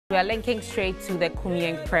We are linking straight to the Kum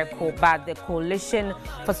Yen Preko, but the Coalition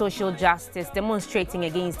for Social Justice demonstrating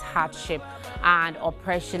against hardship and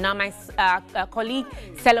oppression. Now, my colleague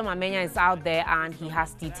Selom Amenya is out there and he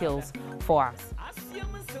has details for us.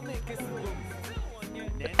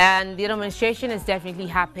 And the demonstration is definitely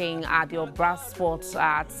happening at the Obra Sports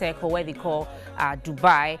Circle, where they call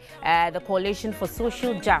Dubai. The Coalition for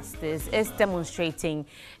Social Justice is demonstrating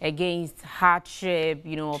against hardship,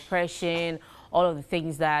 oppression, all of the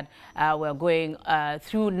things that we're going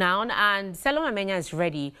through now. And Selom Amenya is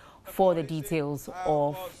ready for the details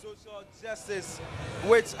of social justice,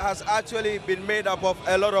 which has actually been made up of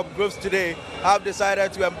a lot of groups today, have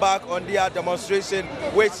decided to embark on their demonstration,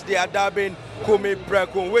 which they are dubbing Kum Yen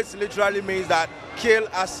Preko, which literally means that kill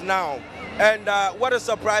us now. And what is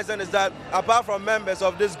surprising is that apart from members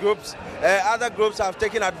of these groups, other groups have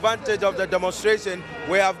taken advantage of the demonstration.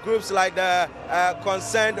 We have groups like the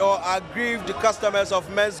Concerned or Aggrieved Customers of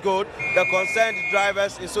Men's Gold, the Concerned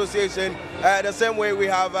Drivers Association. The same way we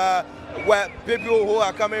have where people who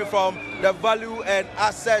are coming from the value and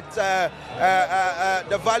asset,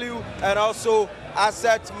 the value and also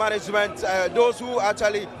asset management, those who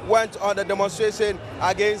actually went on the demonstration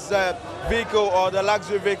against the vehicle or the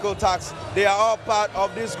luxury vehicle tax. They are all part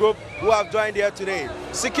of this group who have joined here today.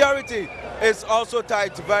 Security is also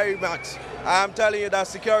tight very much. I'm telling you that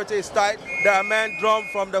security is tight. There are men drawn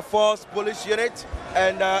from the Force Police Unit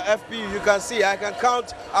and FP. You can see, I can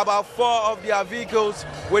count about 4 of their vehicles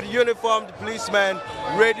with uniformed policemen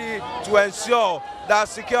ready to ensure that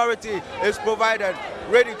security is provided,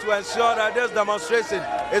 ready to ensure that this demonstration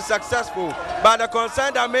is successful. But the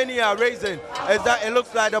concern that many are raising is that it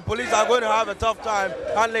looks like the police are going to have a tough time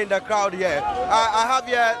handling the crowd here. I have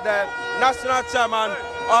here the national chairman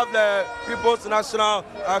of the People's National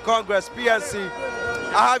Congress, PNC.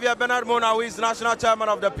 I have here Bernard Mona, who is national chairman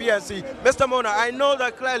of the PNC. Mr. Mona, I know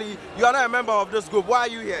that clearly you are not a member of this group. Why are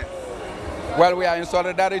you here? Well, we are in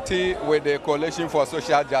solidarity with the Coalition for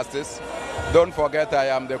Social Justice. Don't forget, I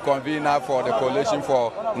am the convener for the Coalition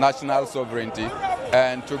for National Sovereignty.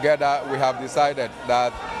 And together we have decided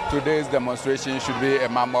that today's demonstration should be a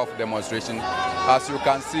mammoth demonstration. As you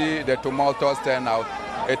can see, the tumultuous turnout,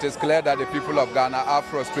 it is clear that the people of Ghana are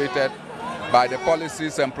frustrated by the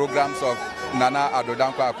policies and programs of Nana Addo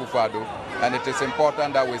Dankwa Akufo-Addo, and it is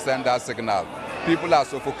important that we send that signal. People are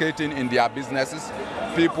suffocating in their businesses.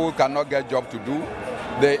 People cannot get job to do.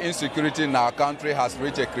 The insecurity in our country has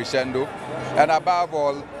reached a crescendo. And above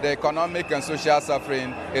all, the economic and social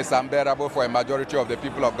suffering is unbearable for a majority of the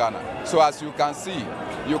people of Ghana. So as you can see,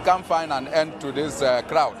 you can't find an end to this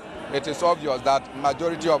crowd. It is obvious that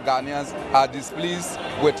majority of Ghanaians are displeased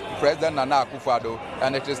with President Nana Akufo-Addo,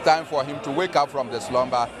 and it is time for him to wake up from the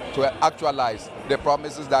slumber to actualize the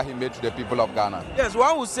promises that he made to the people of Ghana. Yes,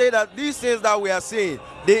 one would say that these things that we are seeing,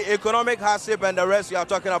 the economic hardship and the rest you are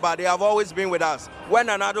talking about, they have always been with us. When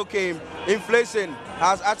Nana Addo came, inflation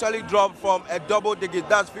has actually dropped from a double digit,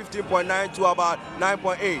 that's 15.9 to about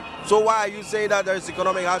 9.8. So why are you saying that there is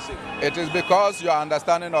economic hardship? It is because your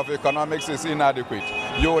understanding of economics is inadequate.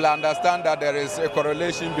 You will understand that there is a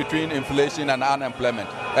correlation between inflation and unemployment.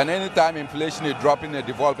 And anytime inflation is dropping in a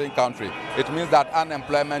developing country, it means that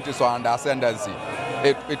unemployment is on the ascendancy.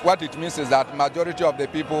 What it means is that majority of the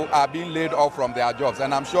people are being laid off from their jobs.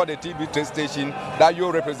 And I'm sure the TV station that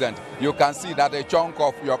you represent, you can see that a chunk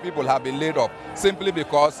of your people have been laid off simply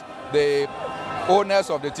because the owners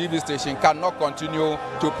of the TV station cannot continue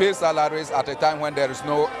to pay salaries at a time when there is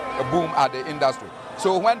no boom at the industry.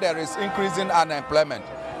 So when there is increasing unemployment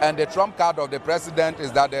and the trump card of the president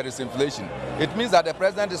is that there is inflation, it means that the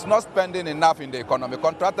president is not spending enough in the economy.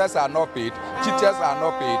 Contractors are not paid, teachers are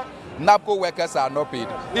not paid, NAPCO workers are not paid,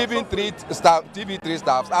 even TV3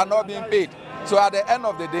 staffs are not being paid. So at the end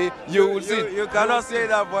of the day, you will see. You cannot say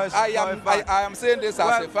that voice. I am saying this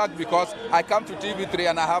as a fact because I come to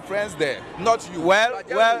TV3 and I have friends there, not you.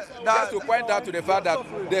 Just to point out to the fact that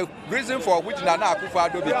the reason for which Nana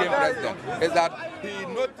Akufo-Addo became president is that he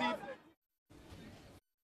noted.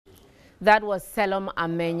 That was Selom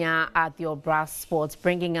Amenya at the Obra Sports,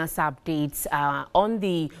 bringing us updates on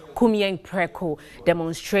the Kum Yen Preko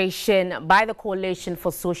demonstration by the Coalition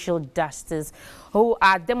for Social Justice, who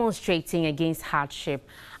are demonstrating against hardship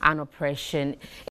and oppression.